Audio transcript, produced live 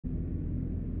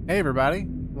Hey everybody,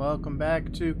 welcome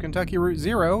back to Kentucky Route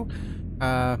Zero.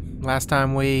 Last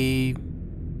time we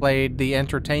played the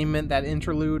entertainment, that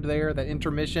interlude there, that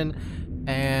intermission,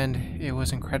 and it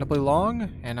was incredibly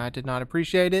long, and I did not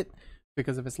appreciate it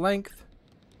because of its length.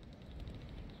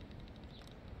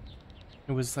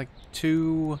 It was like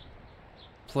two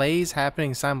plays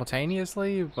happening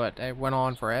simultaneously, but it went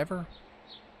on forever.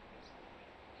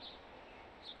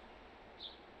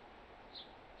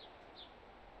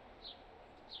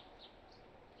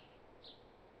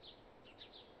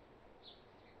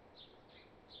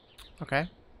 Okay.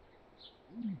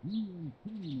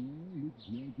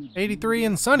 83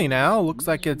 and sunny now. Looks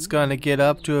like it's gonna get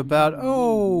up to about,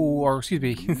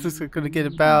 it's gonna get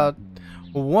about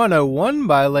 101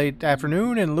 by late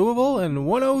afternoon in Louisville and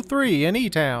 103 in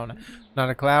E-Town. Not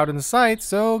a cloud in sight,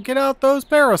 so get out those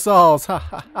parasols. Ha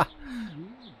ha ha.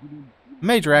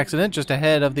 Major accident just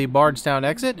ahead of the Bardstown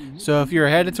exit, so if you're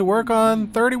headed to work on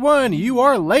 31, you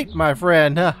are late, my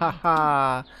friend. Ha ha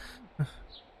ha.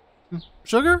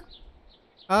 Sugar?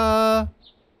 Oh,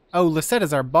 Lisette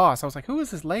is our boss. I was like, who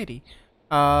is this lady?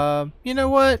 You know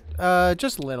what?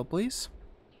 Just a little, please.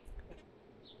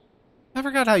 I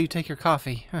forgot how you take your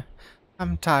coffee.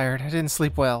 I'm tired. I didn't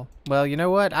sleep well. Well, you know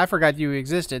what? I forgot you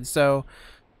existed, so...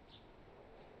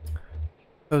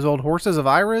 Those old horses of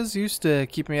Ira's used to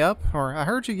keep me up. Or I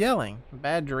heard you yelling.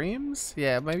 Bad dreams?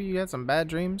 Yeah, maybe you had some bad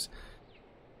dreams.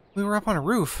 We were up on a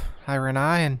roof, Ira and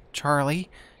I and Charlie,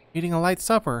 eating a light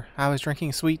supper. I was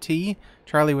drinking sweet tea.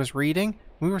 Charlie was reading.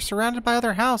 We were surrounded by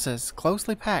other houses,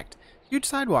 closely packed. Huge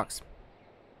sidewalks.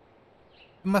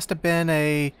 It must have been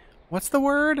a... What's the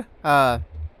word? A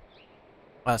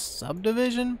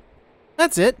subdivision?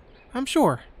 That's it, I'm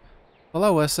sure.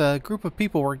 Below us, a group of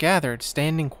people were gathered,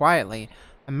 standing quietly.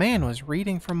 A man was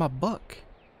reading from a book.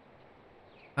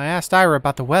 I asked Ira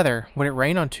about the weather. Would it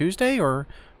rain on Tuesday, or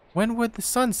when would the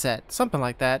sun set? Something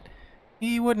like that.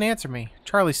 He wouldn't answer me.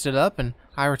 Charlie stood up, and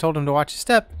Ira told him to watch his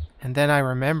step, and then I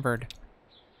remembered.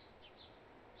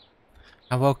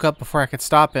 I woke up before I could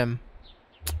stop him.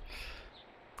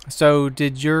 So,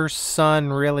 did your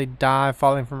son really die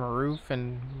falling from a roof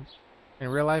in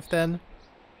real life then?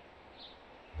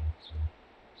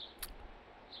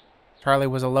 Charlie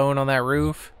was alone on that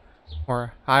roof?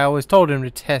 Or, I always told him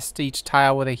to test each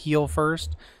tile with a heel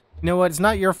first. You know what? It's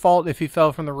not your fault if he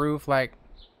fell from the roof. Like,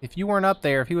 if you weren't up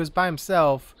there, if he was by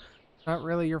himself, not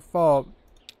really your fault.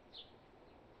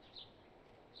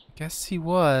 Guess he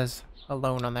was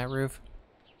alone on that roof.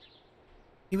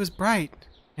 He was bright.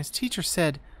 His teacher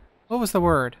said, what was the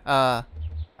word?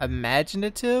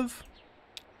 Imaginative?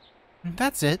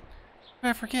 That's it.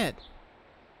 I forget.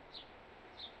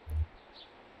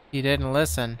 He didn't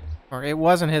listen. Or it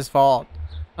wasn't his fault.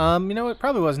 You know, it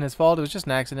probably wasn't his fault. It was just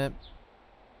an accident.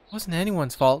 It wasn't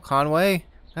anyone's fault, Conway.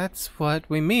 That's what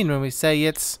we mean when we say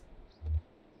it's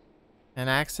an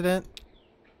accident.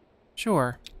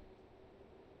 Sure.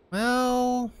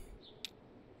 Well,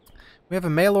 we have a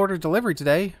mail order delivery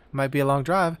today. Might be a long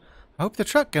drive. I hope the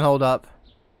truck can hold up.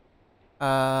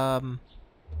 That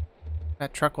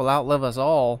truck will outlive us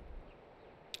all.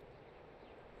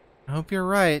 I hope you're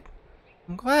right.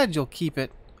 I'm glad you'll keep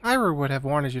it. Ira would have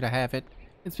wanted you to have it.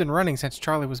 It's been running since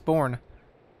Charlie was born.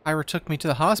 Ira took me to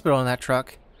the hospital in that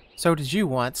truck. So did you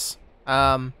once.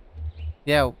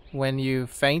 Yeah, when you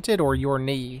fainted or your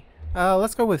knee.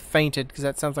 Let's go with fainted, because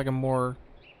that sounds like a more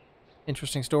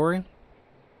interesting story.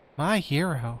 My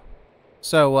hero.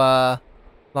 So,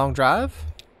 long drive?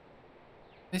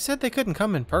 They said they couldn't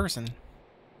come in person.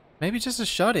 Maybe just a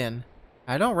shut-in.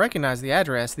 I don't recognize the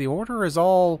address. The order is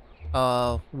all,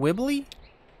 wibbly?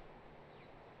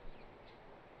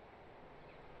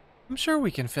 I'm sure we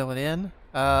can fill it in.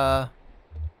 I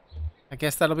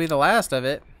guess that'll be the last of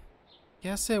it.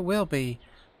 Yes, it will be.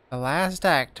 The last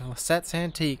act of Lisette's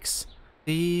Antiques.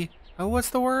 The... Oh, what's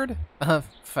the word?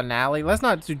 Finale. Let's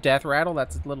not do death rattle.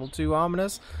 That's a little too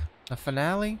ominous. The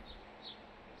finale?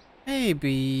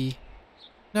 Maybe.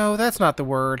 No, that's not the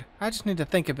word. I just need to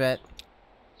think a bit.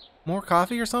 More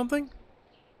coffee or something?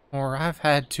 Or I've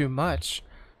had too much.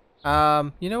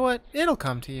 You know what? It'll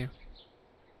come to you.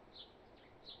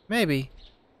 Maybe.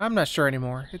 I'm not sure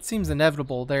anymore. It seems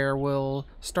inevitable there will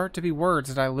start to be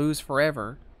words that I lose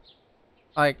forever.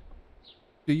 Like,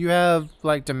 do you have,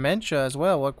 like, dementia as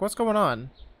well? Like, what's going on?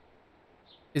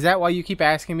 Is that why you keep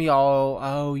asking me,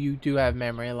 oh, you do have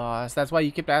memory loss. That's why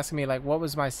you keep asking me, like, what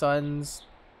was my son's...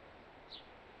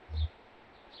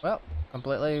 Well,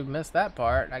 completely missed that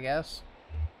part, I guess.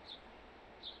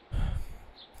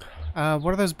 What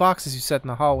are those boxes you set in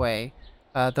the hallway?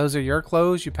 Those are your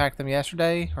clothes? You packed them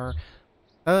yesterday? Or...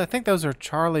 I think those are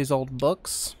Charlie's old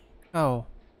books. Oh.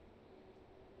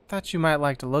 thought you might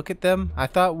like to look at them. I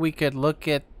thought we could look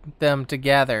at them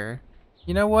together.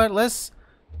 You know what?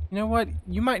 You know what?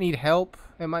 You might need help.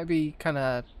 It might be kind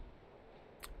of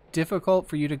difficult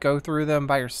for you to go through them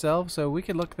by yourself, so we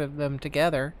could look at them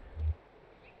together.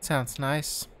 Sounds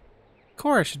nice.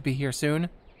 Cora should be here soon.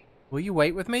 Will you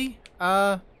wait with me?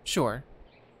 Sure.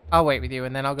 I'll wait with you,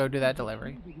 and then I'll go do that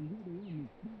delivery.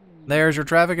 There's your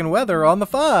traffic and weather on the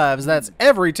 5s. That's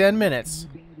every 10 minutes.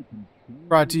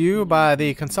 Brought to you by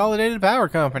the Consolidated Power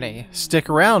Company. Stick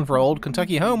around for Old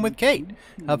Kentucky Home with Kate,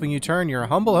 helping you turn your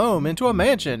humble home into a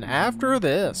mansion after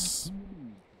this.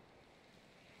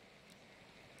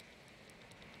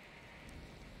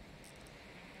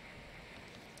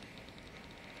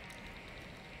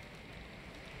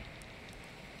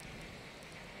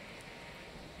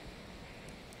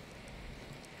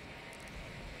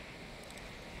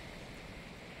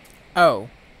 Oh.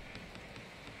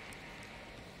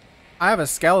 I have a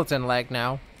skeleton leg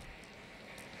now.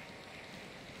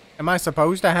 Am I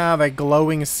supposed to have a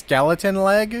glowing skeleton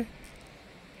leg?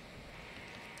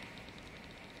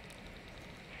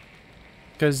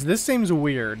 Because this seems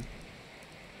weird.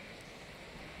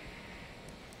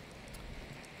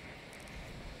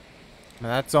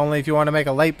 That's only if you want to make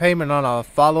a late payment on a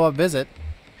follow-up visit.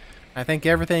 I think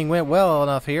everything went well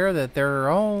enough here that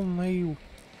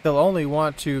they'll only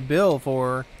want to bill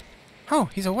for...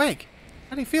 Oh, he's awake.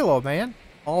 How do you feel, old man?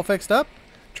 All fixed up?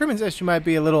 Truman says you might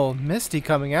be a little misty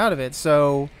coming out of it,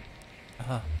 so...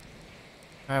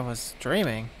 I was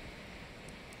dreaming.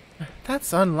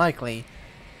 That's unlikely.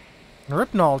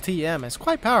 Neripinol TM is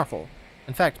quite powerful.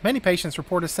 In fact, many patients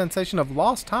report a sensation of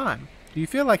lost time. Do you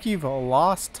feel like you've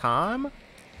lost time?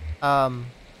 I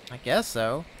guess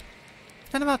so.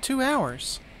 It's been about 2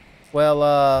 hours.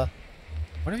 Well,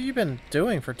 what have you been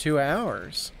doing for 2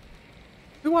 hours?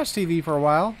 We watched TV for a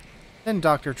while. Then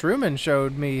Dr. Truman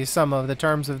showed me some of the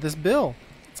terms of this bill.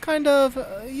 It's kind of...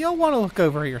 you'll want to look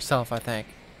over yourself, I think.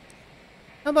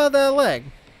 How about that leg?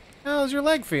 How's your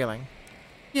leg feeling?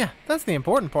 Yeah, that's the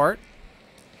important part.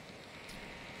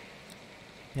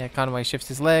 Yeah, Conway shifts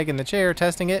his leg in the chair,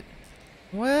 testing it.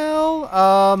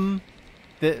 Well,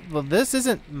 this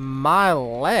isn't my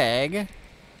leg.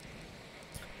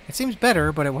 It seems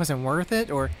better, but it wasn't worth it,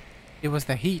 or it was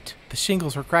the heat. The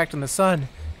shingles were cracked in the sun,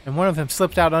 and one of them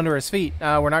slipped out under his feet.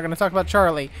 We're not going to talk about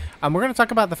Charlie. We're going to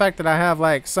talk about the fact that I have,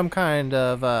 like, some kind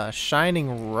of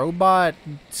shining robot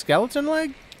skeleton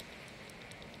leg.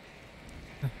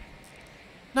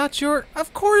 Not your...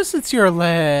 Of course it's your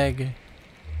leg.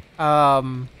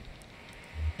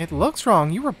 It looks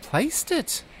wrong. You replaced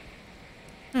it.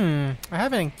 I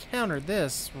haven't encountered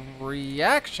this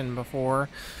reaction before,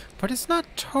 but it's not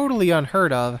totally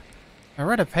unheard of. I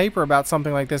read a paper about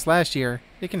something like this last year.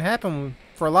 It can happen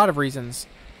for a lot of reasons.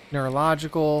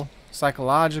 Neurological,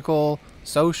 psychological,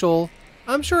 social.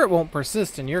 I'm sure it won't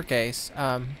persist in your case.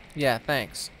 Yeah,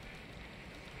 thanks.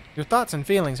 Your thoughts and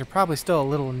feelings are probably still a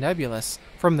little nebulous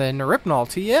from the Neripinol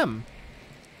TM.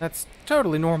 That's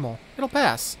totally normal. It'll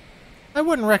pass. I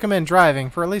wouldn't recommend driving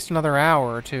for at least another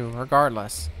hour or two,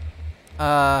 regardless.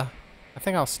 I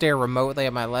think I'll stare remotely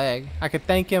at my leg. I could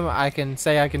thank him, I can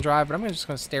say I can drive, but I'm just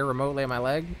going to stare remotely at my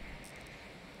leg.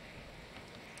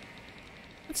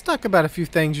 Let's talk about a few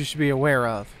things you should be aware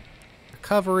of.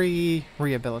 Recovery,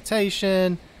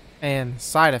 rehabilitation, and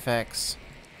side effects.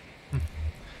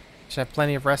 Should have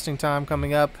plenty of resting time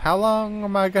coming up. How long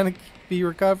am I going to be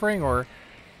recovering? Or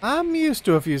I'm used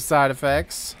to a few side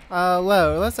effects.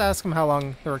 Let's ask him how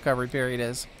long the recovery period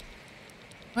is.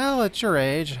 Well, at your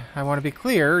age, I want to be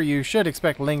clear, you should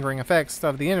expect lingering effects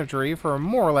of the injury for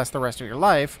more or less the rest of your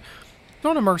life.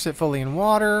 Don't immerse it fully in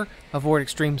water, avoid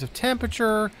extremes of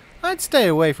temperature. I'd stay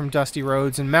away from dusty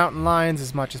roads and mountain lions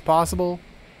as much as possible.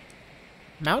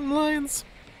 Mountain lions?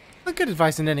 Not good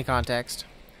advice in any context.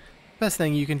 Best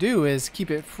thing you can do is keep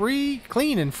it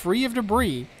clean and free of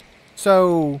debris.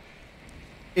 So,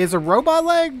 is a robot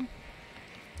leg?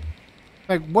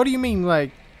 Like, what do you mean,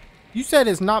 like, you said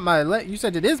it's not my leg, you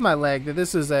said it is my leg, that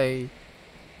this is a...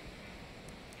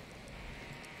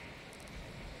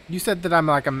 You said that I'm,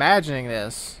 like, imagining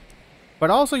this. But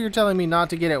also you're telling me not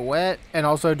to get it wet, and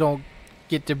also don't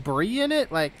get debris in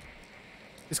it? Like,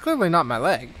 it's clearly not my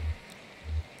leg.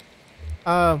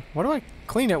 What do I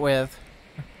clean it with?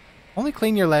 Only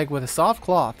clean your leg with a soft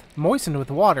cloth, moistened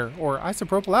with water or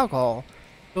isopropyl alcohol.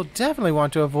 You'll definitely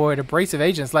want to avoid abrasive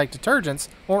agents like detergents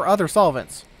or other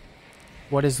solvents.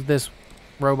 What is this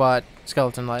robot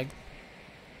skeleton leg?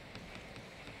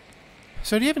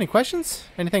 So do you have any questions?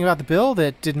 Anything about the bill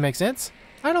that didn't make sense?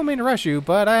 I don't mean to rush you,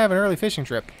 but I have an early fishing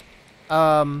trip.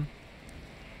 I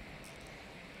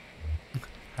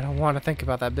don't want to think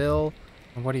about that bill.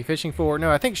 And what are you fishing for?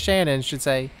 No, I think Shannon should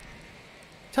say,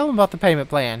 tell him about the payment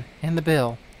plan and the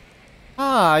bill.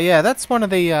 Ah, yeah, that's one of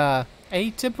the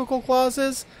atypical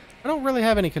clauses. I don't really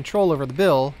have any control over the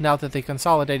bill now that the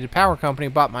Consolidated Power Company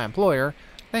bought my employer.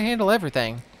 They handle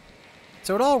everything.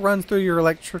 So it all runs through your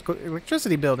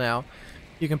electricity bill now.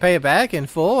 You can pay it back in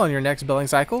full on your next billing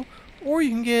cycle, or you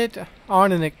can get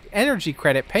on an energy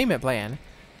credit payment plan.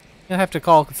 You'll have to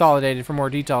call Consolidated for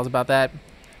more details about that.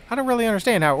 I don't really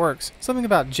understand how it works. Something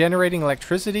about generating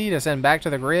electricity to send back to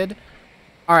the grid.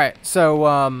 Alright,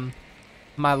 so,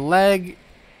 my leg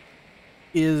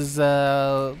is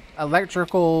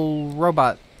electrical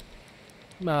robot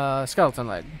skeleton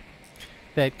leg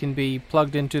that can be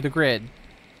plugged into the grid.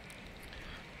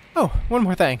 Oh, one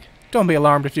more thing. Don't be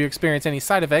alarmed if you experience any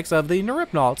side effects of the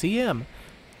Neuropnol TM.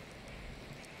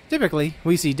 Typically,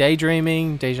 we see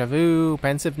daydreaming, deja vu,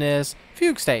 pensiveness,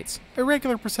 fugue states,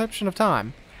 irregular perception of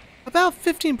time. About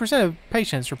 15% of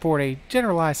patients report a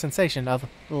generalized sensation of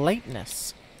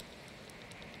lateness.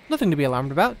 Nothing to be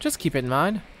alarmed about, just keep it in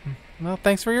mind. Well,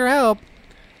 thanks for your help.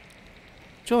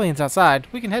 Julian's outside.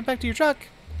 We can head back to your truck.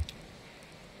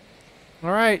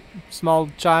 Alright, small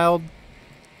child.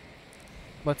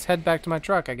 Let's head back to my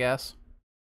truck, I guess.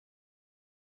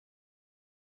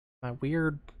 My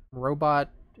weird robot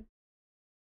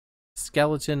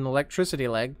skeleton electricity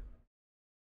leg.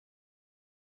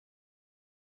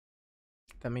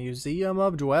 The Museum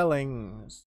of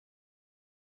Dwellings.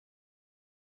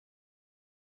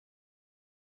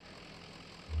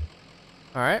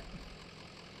 Alright.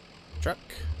 Truck.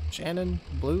 Shannon.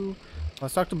 Blue.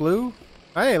 Let's talk to Blue.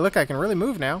 Hey, look, I can really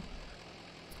move now.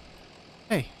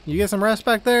 Hey, you get some rest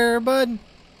back there, bud?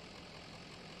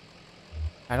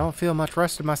 I don't feel much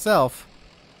rested myself.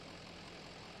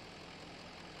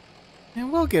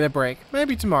 And we'll get a break.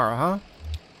 Maybe tomorrow, huh?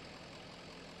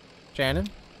 Shannon?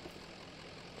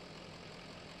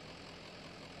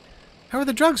 How are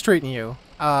the drugs treating you?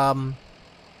 You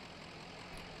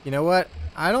know what?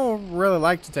 I don't really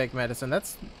like to take medicine.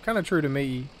 That's kind of true to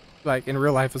me, like, in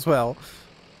real life as well.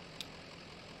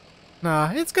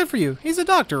 Nah, it's good for you. He's a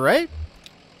doctor, right?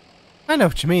 I know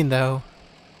what you mean, though.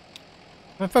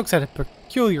 My folks had a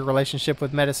peculiar relationship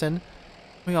with medicine.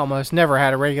 We almost never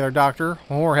had a regular doctor,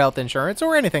 or health insurance,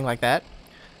 or anything like that.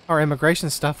 Our immigration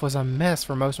stuff was a mess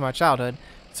for most of my childhood,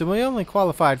 so we only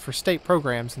qualified for state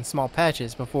programs in small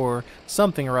patches before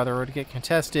something or other would get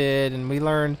contested, and we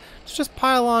learned to just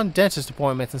pile on dentist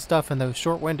appointments and stuff in those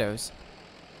short windows.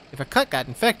 If a cut got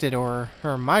infected or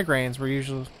her migraines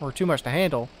were too much to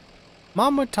handle,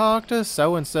 Mom would talk to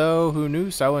so-and-so who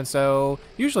knew so-and-so,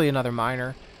 usually another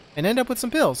minor, and end up with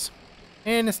some pills.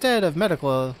 And instead of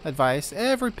medical advice,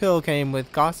 every pill came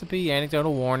with gossipy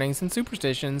anecdotal warnings and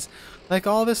superstitions, like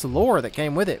all this lore that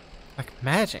came with it. Like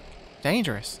magic.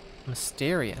 Dangerous.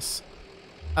 Mysterious.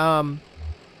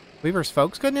 Weaver's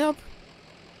folks couldn't help?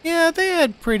 Yeah, they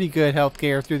had pretty good health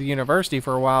care through the university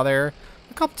for a while there.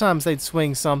 A couple times they'd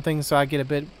swing something so I'd get a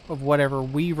bit of whatever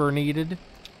Weaver needed.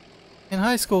 In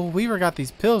high school, Weaver got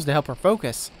these pills to help her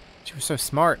focus. She was so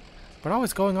smart, but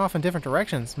always going off in different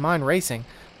directions, mind racing.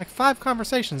 Like 5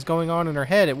 conversations going on in her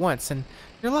head at once, and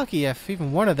you're lucky if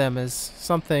even one of them is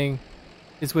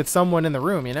with someone in the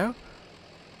room, you know?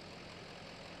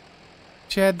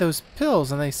 She had those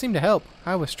pills, and they seemed to help.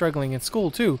 I was struggling in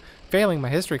school, too, failing my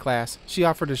history class. She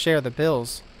offered to share the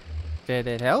pills. Did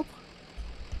it help?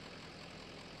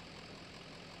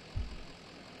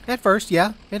 At first,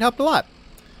 yeah, it helped a lot.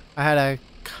 I had a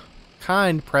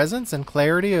kind presence and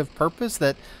clarity of purpose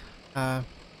that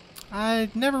I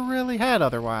never really had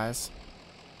otherwise.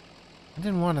 I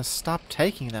didn't want to stop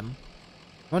taking them.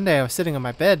 One day I was sitting on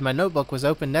my bed, my notebook was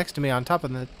open next to me on top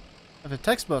of the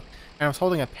textbook, and I was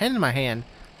holding a pen in my hand.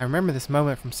 I remember this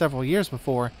moment from several years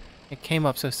before. It came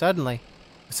up so suddenly,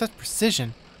 with such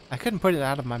precision, I couldn't put it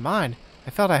out of my mind. I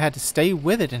felt I had to stay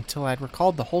with it until I'd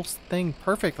recalled the whole thing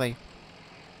perfectly.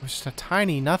 It was just a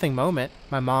tiny nothing moment.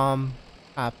 My mom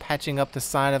patching up the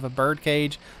side of a bird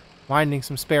cage, winding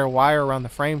some spare wire around the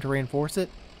frame to reinforce it.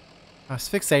 I was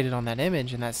fixated on that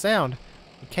image and that sound.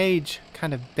 The cage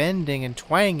kind of bending and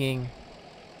twanging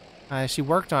as she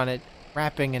worked on it,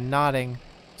 rapping and nodding,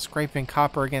 scraping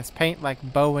copper against paint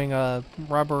like bowing a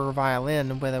rubber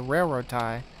violin with a railroad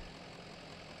tie.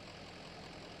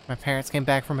 My parents came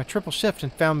back from a triple shift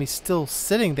and found me still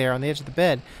sitting there on the edge of the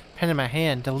bed, pen in my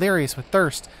hand, delirious with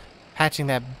thirst, patching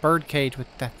that birdcage with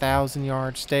the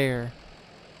 1,000-yard stare.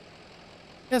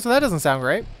 Yeah, so that doesn't sound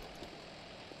great.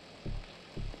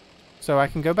 So I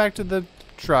can go back to the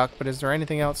truck, but is there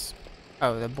anything else?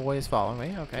 Oh, the boy is following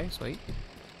me. Okay, sweet.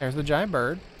 There's the giant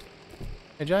bird.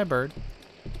 Hey, giant bird.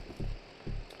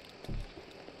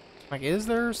 Like, is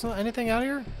there anything out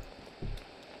here?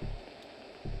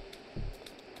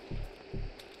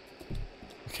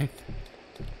 Okay.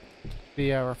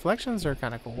 The reflections are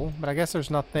kind of cool, but I guess there's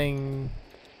nothing...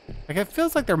 Like, it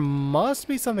feels like there must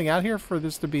be something out here for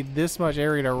this to be this much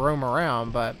area to roam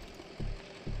around, but...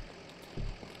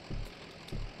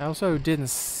 I also didn't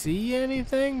see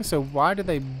anything, so why did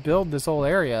they build this whole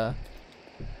area?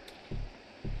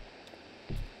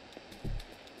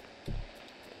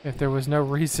 If there was no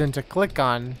reason to click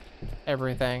on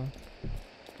everything.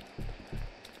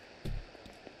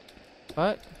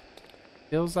 But,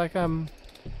 feels like I'm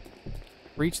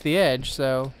reached the edge,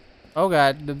 so... Oh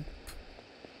god,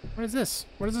 what is this?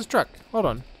 What is this truck? Hold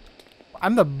on.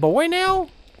 I'm the boy now?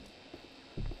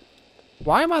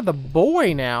 Why am I the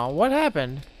boy now? What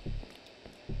happened?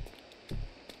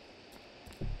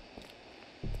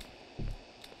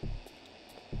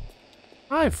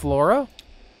 Hi, Flora.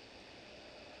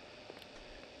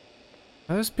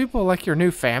 Are those people like your new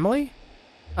family?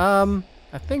 I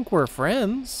think we're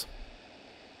friends.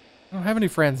 I don't have any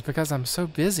friends because I'm so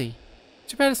busy.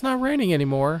 Too bad it's not raining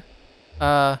anymore.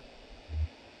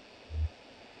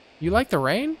 You like the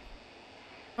rain?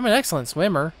 I'm an excellent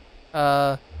swimmer.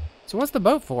 So what's the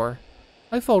boat for?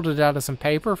 I folded it out of some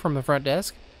paper from the front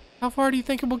desk. How far do you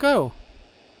think it will go?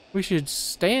 We should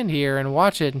stand here and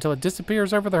watch it until it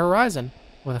disappears over the horizon,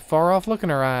 with a far-off look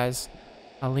in our eyes.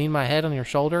 I'll lean my head on your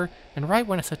shoulder, and right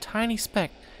when it's a tiny speck,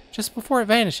 just before it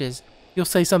vanishes, you'll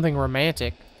say something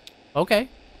romantic. Okay.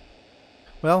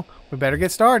 Well, we better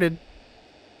get started.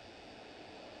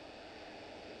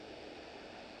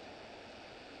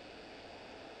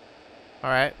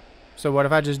 Alright. So what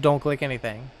if I just don't click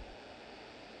anything?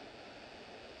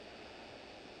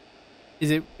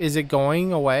 Is it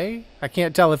going away? I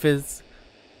can't tell if it's...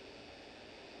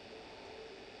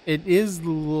 It is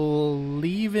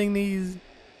leaving the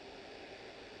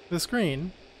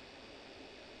screen.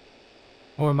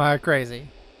 Or am I crazy?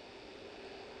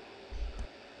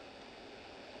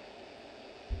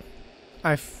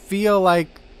 I feel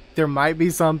like there might be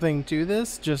something to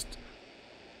this, just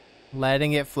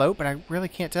letting it float, but I really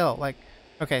can't tell. Like,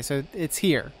 okay, so it's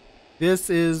here. This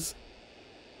is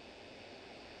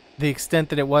the extent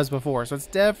that it was before, so it's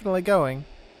definitely going.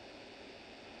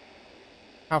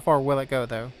 How far will it go,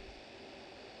 though?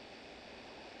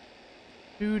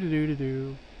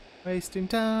 Do. Wasting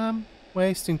time,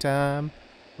 wasting time.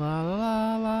 La la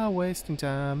la la, wasting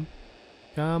time.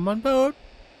 Come on, boat,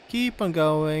 keep on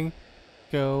going.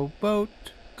 Go, boat,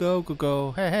 go, go,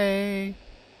 go, hey, hey.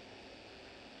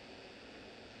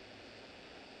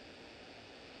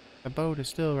 The boat is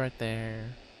still right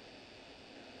there.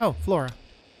 Oh, Flora.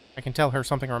 I can tell her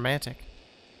something romantic.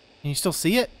 Can you still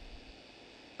see it?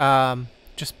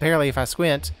 Just barely if I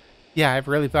squint. Yeah, I have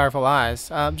really powerful eyes.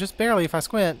 Just barely if I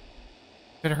squint.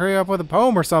 Better hurry up with a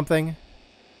poem or something.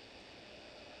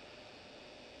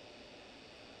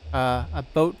 A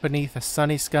boat beneath a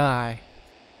sunny sky.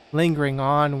 Lingering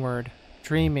onward,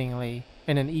 dreamingly,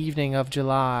 in an evening of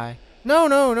July.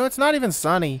 No, it's not even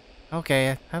sunny.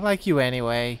 Okay, I like you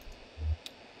anyway.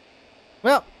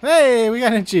 Well, hey, we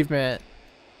got an achievement.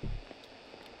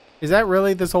 Is that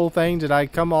really this whole thing? Did I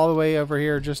come all the way over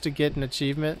here just to get an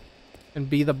achievement and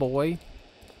be the boy?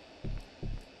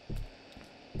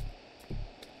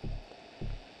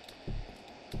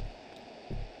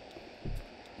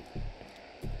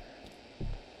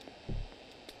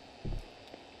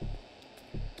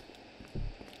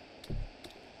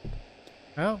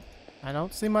 Well, I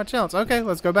don't see much else. Okay,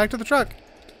 let's go back to the truck.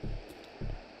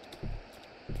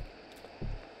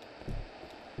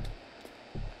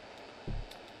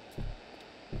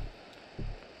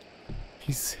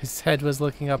 His head was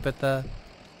looking up at the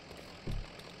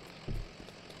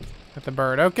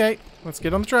bird. Okay, let's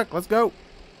get on the truck. Let's go.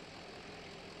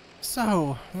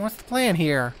 So, what's the plan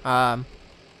here?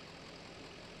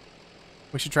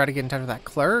 We should try to get in touch with that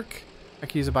clerk. I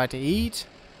could use a bite to eat.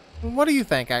 What do you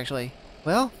think, actually?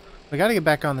 Well, we gotta get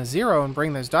back on the Zero and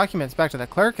bring those documents back to the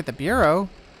clerk at the bureau.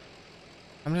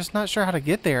 I'm just not sure how to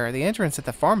get there. The entrance at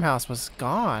the farmhouse was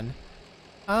gone.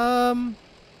 Let's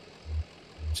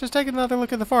just take another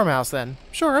look at the farmhouse then.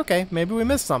 Sure, okay. Maybe we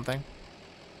missed something.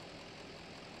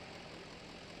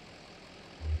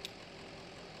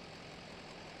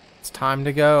 It's time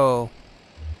to go.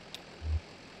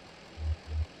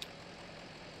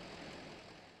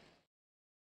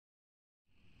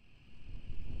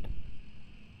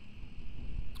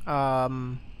 I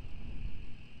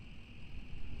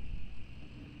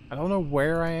don't know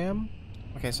where I am.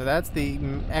 Okay, so that's the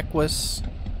Equus.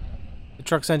 The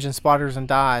truck's engine sputters and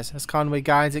dies as Conway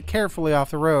guides it carefully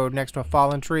off the road next to a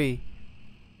fallen tree.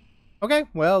 Okay,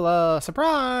 well,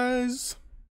 surprise!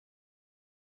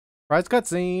 Surprise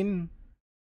cutscene.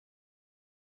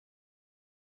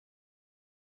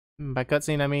 By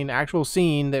cutscene, I mean actual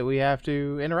scene that we have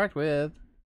to interact with.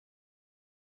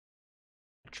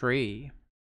 Tree.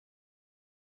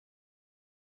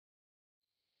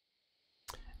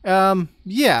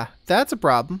 Yeah, that's a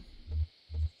problem.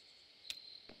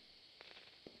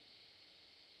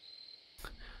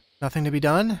 Nothing to be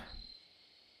done?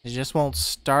 It just won't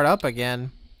start up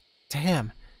again.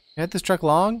 Damn. You had this truck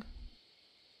long?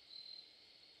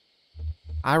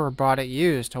 Ira bought it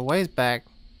used a ways back.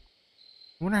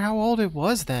 I wonder how old it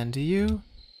was then, do you?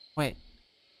 Wait,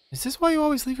 is this why you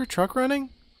always leave your truck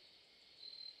running?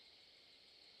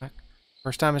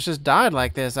 First time it's just died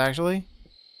like this, actually.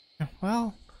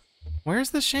 Well, where's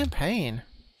the champagne?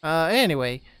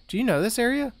 Anyway, do you know this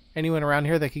area? Anyone around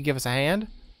here that could give us a hand?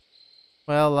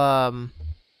 Well,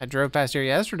 I drove past here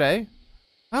yesterday.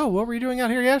 Oh, what were you doing out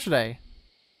here yesterday?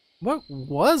 What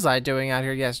was I doing out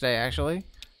here yesterday, actually?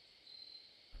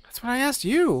 That's what I asked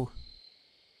you.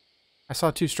 I saw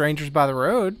two strangers by the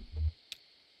road.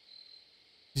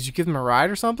 Did you give them a ride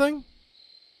or something?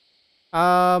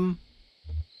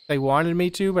 They wanted me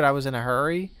to, but I was in a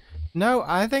hurry. No,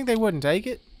 I think they wouldn't take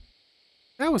it.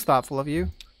 That was thoughtful of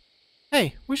you.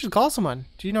 Hey, we should call someone.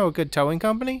 Do you know a good towing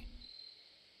company?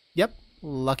 Yep,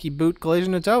 Lucky Boot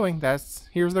Collision and Towing.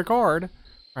 Here's their card.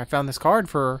 I found this card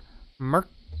for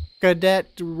Mercadet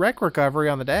Wreck Recovery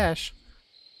on the dash.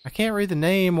 I can't read the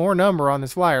name or number on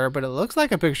this flyer, but it looks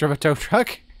like a picture of a tow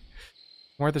truck.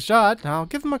 Worth a shot. I'll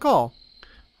give them a call.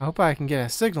 I hope I can get a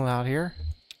signal out here.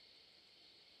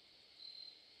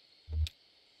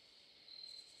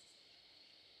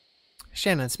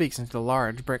 Shannon speaks into the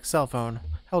large brick cell phone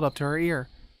held up to her ear.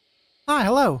 Hi,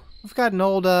 hello. We've got an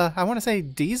old, I want to say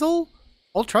diesel?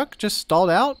 Old truck just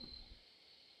stalled out.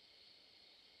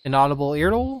 Inaudible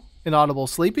irritable, inaudible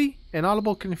sleepy,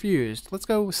 inaudible confused. Let's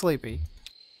go with sleepy.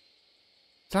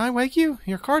 Did I wake you?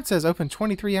 Your card says open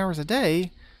 23 hours a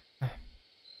day.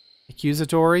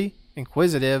 Accusatory,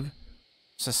 inquisitive,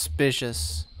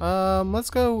 suspicious. Let's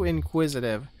go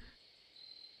inquisitive.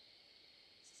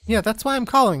 Yeah, that's why I'm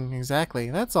calling. Exactly.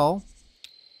 That's all.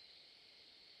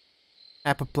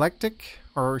 Apoplectic,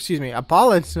 or excuse me,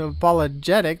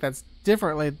 apologetic. That's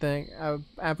differently than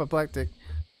apoplectic.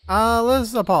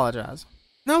 Let's apologize.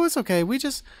 No, it's okay. We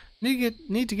just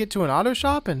need to get to an auto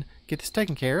shop and get this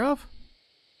taken care of.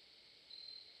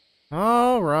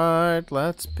 All right,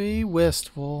 let's be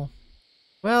wistful.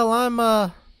 Well, I'm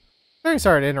very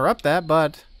sorry to interrupt that,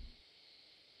 but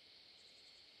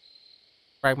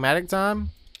pragmatic time.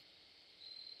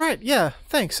 Right, yeah,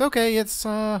 thanks. Okay, it's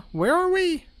where are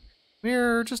we?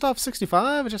 We're just off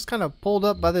 65. Just kind of pulled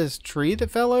up by this tree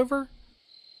that fell over.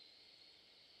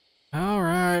 All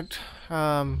right.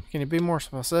 Can you be more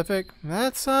specific?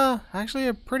 That's actually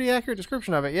a pretty accurate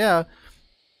description of it. Yeah.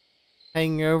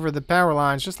 Hanging over the power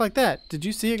lines just like that. Did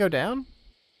you see it go down?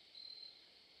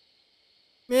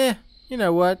 Yeah, you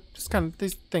know what?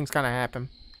 These things kind of happen.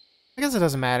 I guess it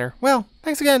doesn't matter. Well,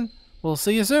 thanks again. We'll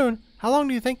see you soon. How long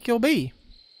do you think you'll be?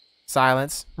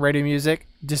 Silence. Radio music.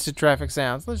 Distant traffic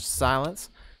sounds. Let's just silence.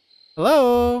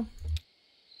 Hello?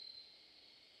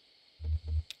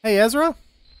 Hey, Ezra?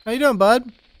 How you doing,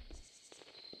 bud?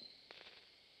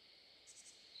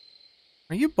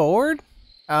 Are you bored?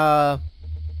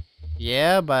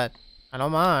 Yeah, but I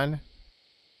don't mind.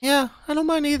 Yeah, I don't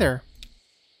mind either.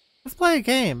 Let's play a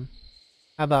game.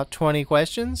 How about 20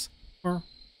 questions? Or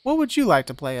what would you like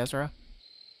to play, Ezra?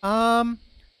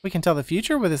 We can tell the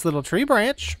future with this little tree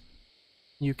branch.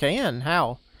 You can.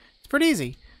 How? It's pretty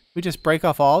easy. We just break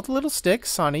off all the little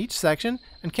sticks on each section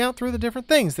and count through the different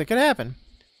things that could happen.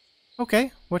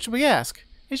 Okay, what should we ask?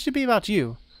 It should be about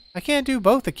you. I can't do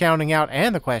both the counting out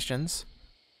and the questions.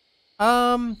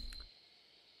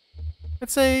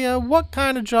 Let's say, what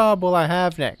kind of job will I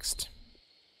have next?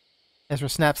 Ezra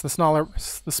snaps the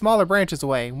smaller branches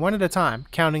away, one at a time,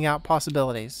 counting out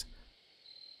possibilities.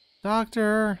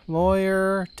 Doctor,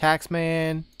 lawyer,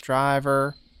 taxman,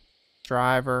 driver.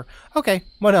 Okay,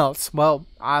 what else? Well,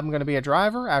 I'm gonna be a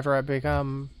driver after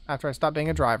I stop being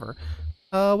a driver.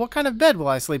 What kind of bed will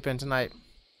I sleep in tonight?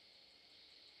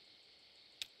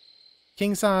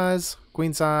 King size,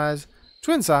 queen size,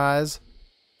 twin size,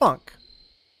 bunk.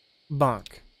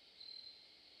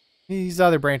 These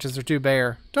other branches are too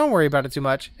bare. Don't worry about it too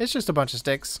much. It's just a bunch of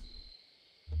sticks.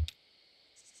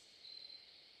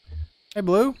 Hey,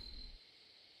 Blue.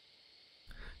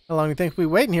 How long do you think we'll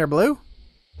be waiting here, Blue?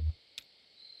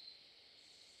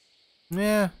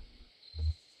 Yeah.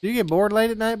 Do you get bored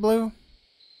late at night, Blue?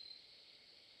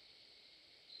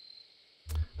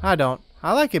 I don't.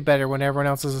 I like it better when everyone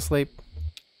else is asleep.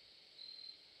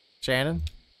 Shannon?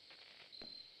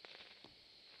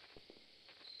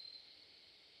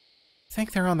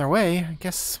 think they're on their way. I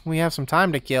guess we have some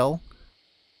time to kill.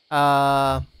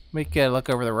 We could look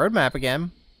over the road map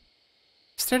again.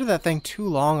 Stared at that thing too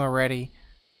long already.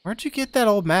 Where'd you get that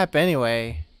old map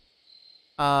anyway?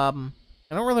 I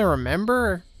don't really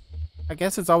remember. I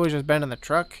guess it's always just been in the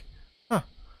truck. Huh.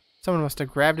 Someone must have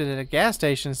grabbed it at a gas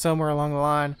station somewhere along the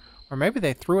line. Or maybe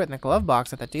they threw it in the glove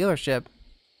box at the dealership.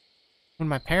 When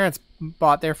my parents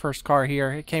bought their first car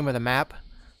here, it came with a map.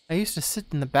 I used to sit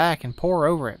in the back and pore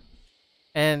over it.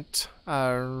 Aunt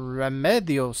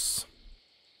Remedios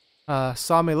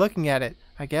saw me looking at it,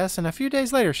 I guess, and a few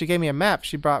days later she gave me a map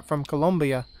she brought from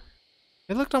Colombia.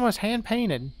 It looked almost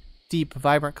hand-painted. Deep,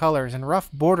 vibrant colors and rough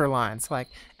border lines like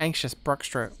anxious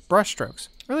brushstrokes.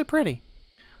 Really pretty.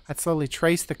 I'd slowly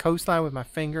trace the coastline with my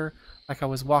finger like I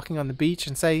was walking on the beach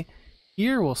and say,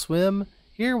 here we'll swim,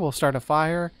 here we'll start a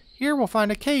fire, here we'll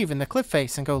find a cave in the cliff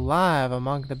face and we'll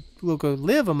go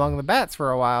live among the bats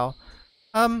for a while.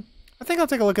 I think I'll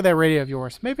take a look at that radio of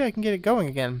yours. Maybe I can get it going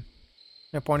again.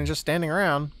 No point in just standing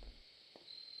around.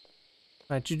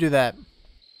 Why'd you do that?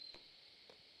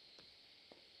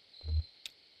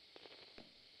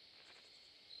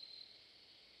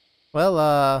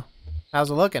 Well, how's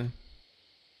it looking?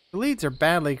 The leads are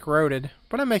badly corroded,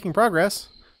 but I'm making progress.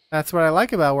 That's what I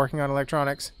like about working on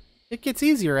electronics. It gets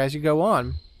easier as you go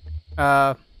on.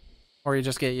 Or you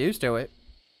just get used to it.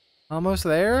 Almost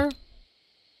there?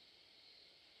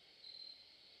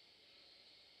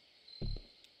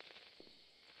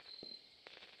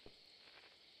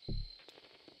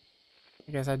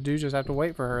 I guess I do just have to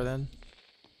wait for her then.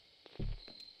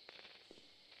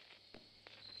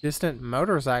 Distant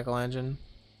motorcycle engine.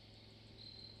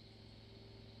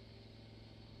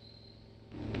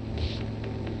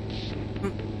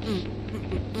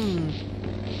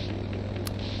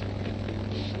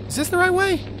 Is this the right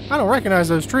way? I don't recognize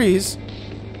those trees.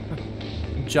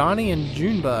 Johnny and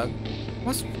Junebug.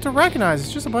 What's to recognize?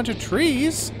 It's just a bunch of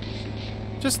trees.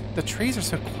 Just the trees are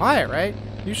so quiet, right?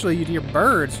 Usually you'd hear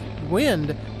birds,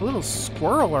 wind, a little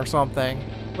squirrel or something.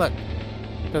 Look,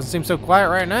 doesn't seem so quiet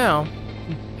right now.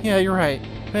 Yeah, you're right.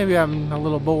 Maybe I'm a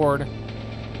little bored.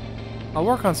 I'll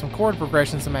work on some chord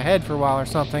progressions in my head for a while or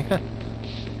something.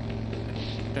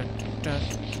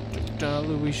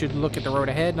 We should look at the road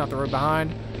ahead, not the road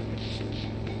behind.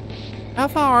 How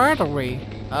far out are we?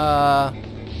 I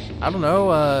don't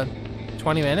know,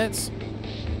 20 minutes?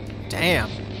 Damn.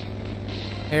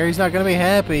 Harry's not gonna be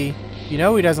happy. You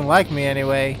know he doesn't like me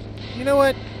anyway. You know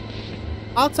what?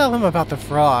 I'll tell him about the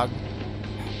frog.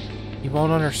 He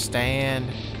won't understand.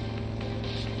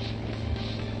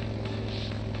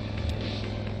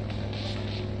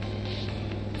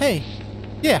 Hey,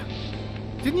 yeah.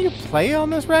 Didn't you play on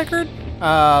this record?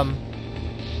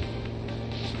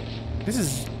 This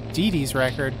is Dee Dee's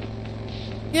record.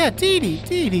 Yeah, Dee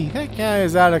Dee. That guy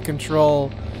is out of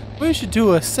control. We should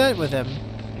do a set with him.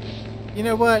 You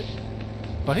know what?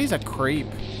 But he's a creep.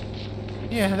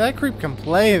 Yeah, that creep can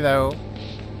play, though.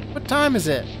 What time is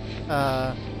it?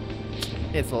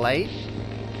 It's late?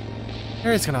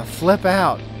 Harry's gonna flip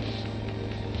out.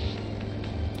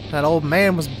 That old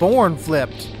man was born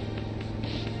flipped.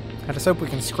 I just hope we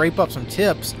can scrape up some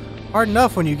tips. Hard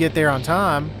enough when you get there on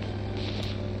time.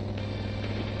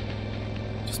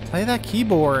 Just play that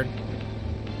keyboard.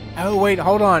 Oh, wait,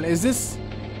 hold on. Is this...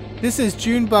 This is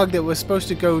Junebug that was supposed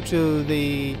to go to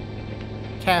the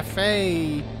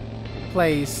cafe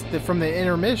place from the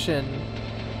intermission,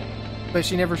 but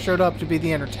she never showed up to be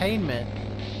the entertainment.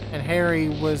 And Harry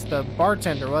was the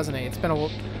bartender, wasn't he? It's been a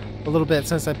little bit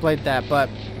since I played that, but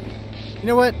you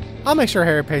know what? I'll make sure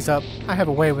Harry pays up. I have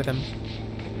a way with him.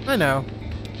 I know.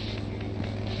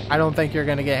 I don't think you're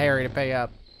gonna get Harry to pay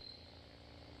up.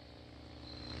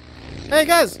 Hey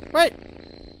guys, wait!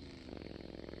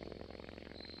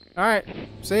 Alright,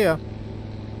 see ya.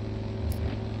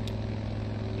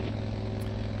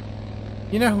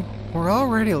 You know, we're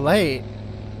already late.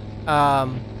 Are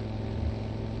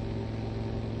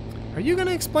you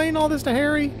gonna explain all this to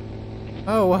Harry?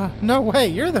 Oh, no way,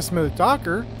 you're the smooth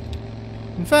talker.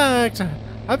 In fact,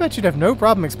 I bet you'd have no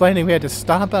problem explaining we had to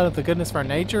stop out of the goodness of our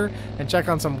nature and check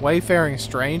on some wayfaring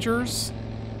strangers.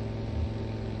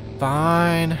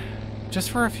 Fine. Just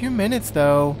for a few minutes,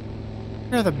 though.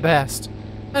 You're the best.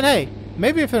 And hey,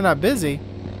 maybe if they're not busy,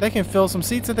 they can fill some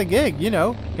seats at the gig, you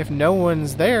know. If no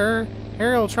one's there,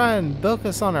 Harry will try and bilk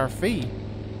us on our fee.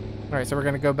 Alright, so we're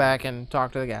gonna go back and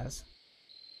talk to the guys.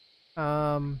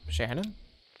 Shannon?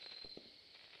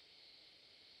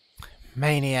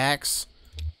 Maniacs.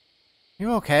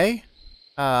 You okay?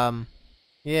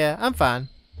 Yeah, I'm fine.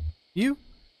 You?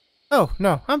 Oh,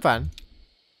 no, I'm fine.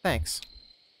 Thanks.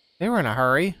 They were in a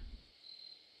hurry.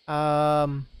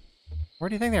 Where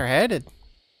do you think they're headed?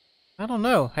 I don't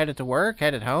know. Headed to work?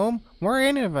 Headed home? Where are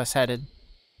any of us headed?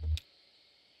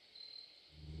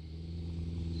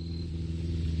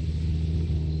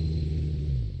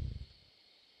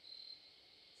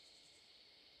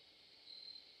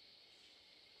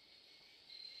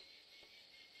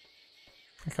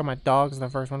 I think my dog's the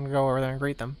first one to go over there and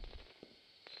greet them.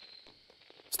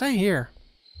 Stay here.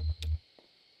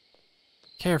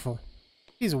 Careful.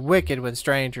 He's wicked with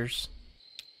strangers.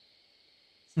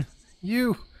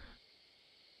 You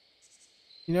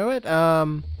know what?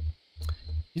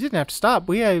 You didn't have to stop.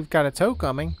 We have got a tow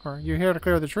coming. Or you're here to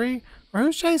clear the tree? Or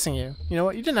who's chasing you? You know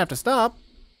what? You didn't have to stop.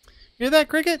 You hear that,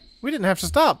 Cricket? We didn't have to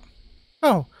stop.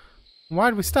 Oh,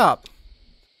 why did we stop?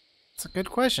 That's a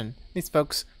good question. These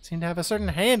folks seem to have a certain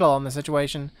handle on the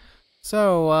situation.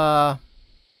 So,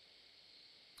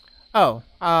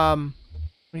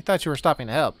 we thought you were stopping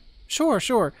to help. Sure,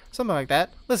 something like that.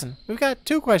 Listen, we've got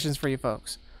 2 questions for you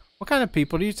folks. What kind of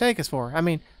people do you take us for? I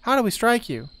mean, how do we strike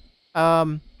you?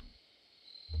 I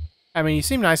mean, you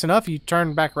seem nice enough. You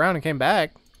turned back around and came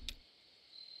back.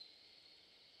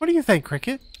 What do you think,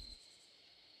 Cricket?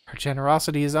 Our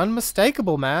generosity is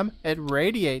unmistakable, ma'am. It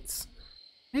radiates.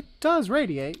 It does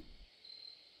radiate.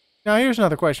 Now, here's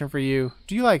another question for you.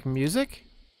 Do you like music?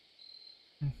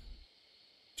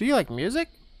 Do you like music?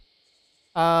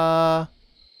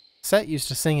 Set used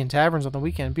to sing in taverns on the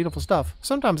weekend. Beautiful stuff.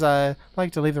 Sometimes I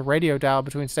like to leave the radio dial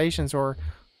between stations, or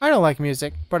I don't like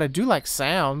music, but I do like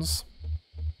sounds.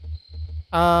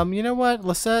 You know what,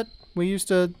 Lisette? We used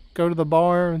to go to the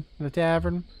bar, the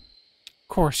tavern. Of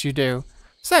course you do.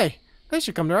 Say, they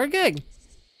should come to our gig.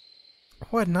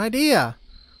 What an idea.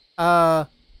 We're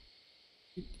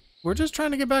just trying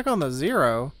to get back on the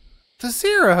Zero. The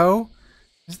Zero?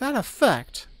 Is that a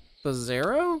fact? The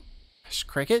Zero? Gosh,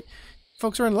 Cricket,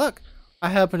 folks are in luck. I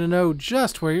happen to know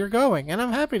just where you're going, and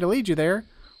I'm happy to lead you there.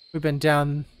 We've been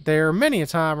down there many a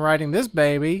time riding this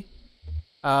baby.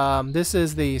 This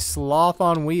is the Sloth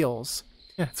on Wheels.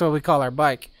 That's what we call our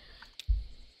bike.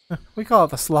 We call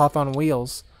it the Sloth on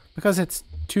Wheels because it's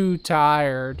too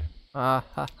tired.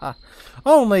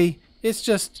 Only, it's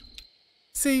just...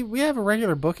 See, we have a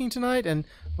regular booking tonight, and,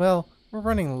 well, we're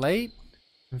running late.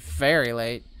 Very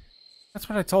late. That's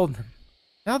what I told them.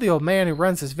 Now the old man who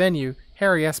runs this venue,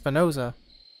 Harry Esperanza,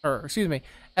 is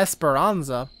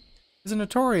a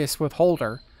notorious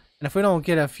withholder, and if we don't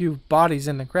get a few bodies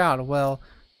in the crowd, well,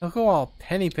 they'll go all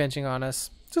penny pinching on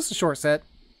us. Just a short set.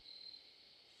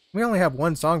 We only have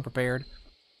 1 song prepared.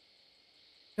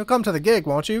 You'll come to the gig,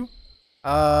 won't you?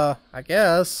 I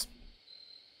guess.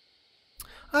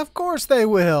 Of course they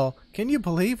will. Can you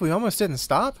believe we almost didn't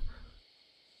stop?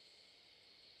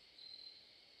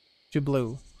 You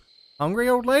blew. Hungry,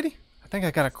 old lady? I think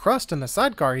I got a crust in the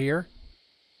sidecar here.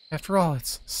 After all,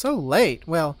 it's so late.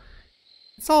 Well,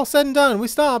 it's all said and done. We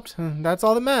stopped. That's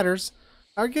all that matters.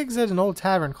 Our gig's at an old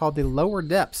tavern called the Lower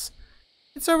Depths.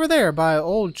 It's over there by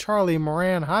Old Charlie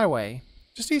Moran Highway,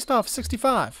 just east off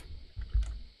 65.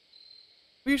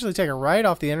 We usually take a right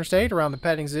off the interstate around the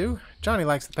petting zoo. Johnny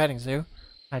likes the petting zoo.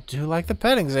 I do like the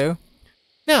petting zoo.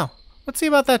 Now, let's see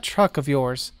about that truck of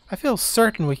yours. I feel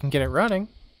certain we can get it running.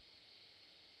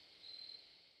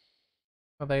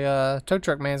 Well, the tow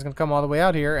truck man's gonna come all the way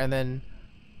out here and then...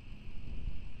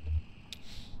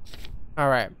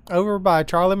 Alright, over by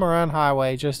Charlie Moran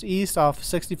Highway, just east off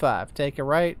 65. Take a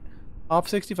right off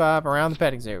 65 around the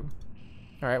petting zoo.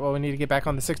 Alright, well, we need to get back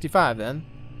on the 65 then.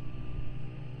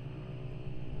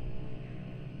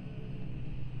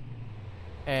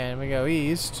 And we go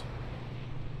east.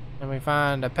 And we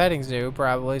find a petting zoo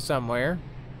probably somewhere.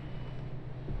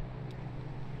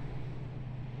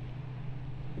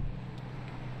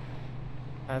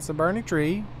 That's the burning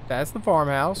tree. That's the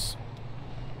farmhouse.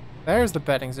 There's the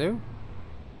petting zoo.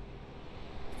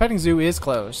 The petting zoo is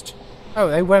closed. Oh,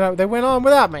 they went on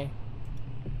without me.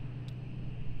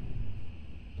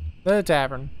 The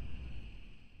tavern.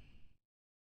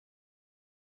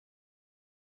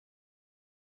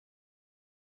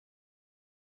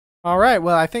 Alright,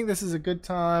 well, I think this is a good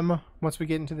time, once we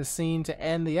get into the scene, to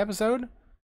end the episode.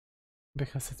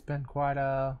 Because it's been quite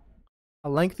a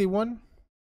lengthy one.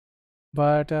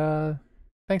 But,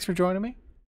 thanks for joining me.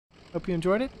 Hope you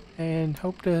enjoyed it, and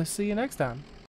hope to see you next time.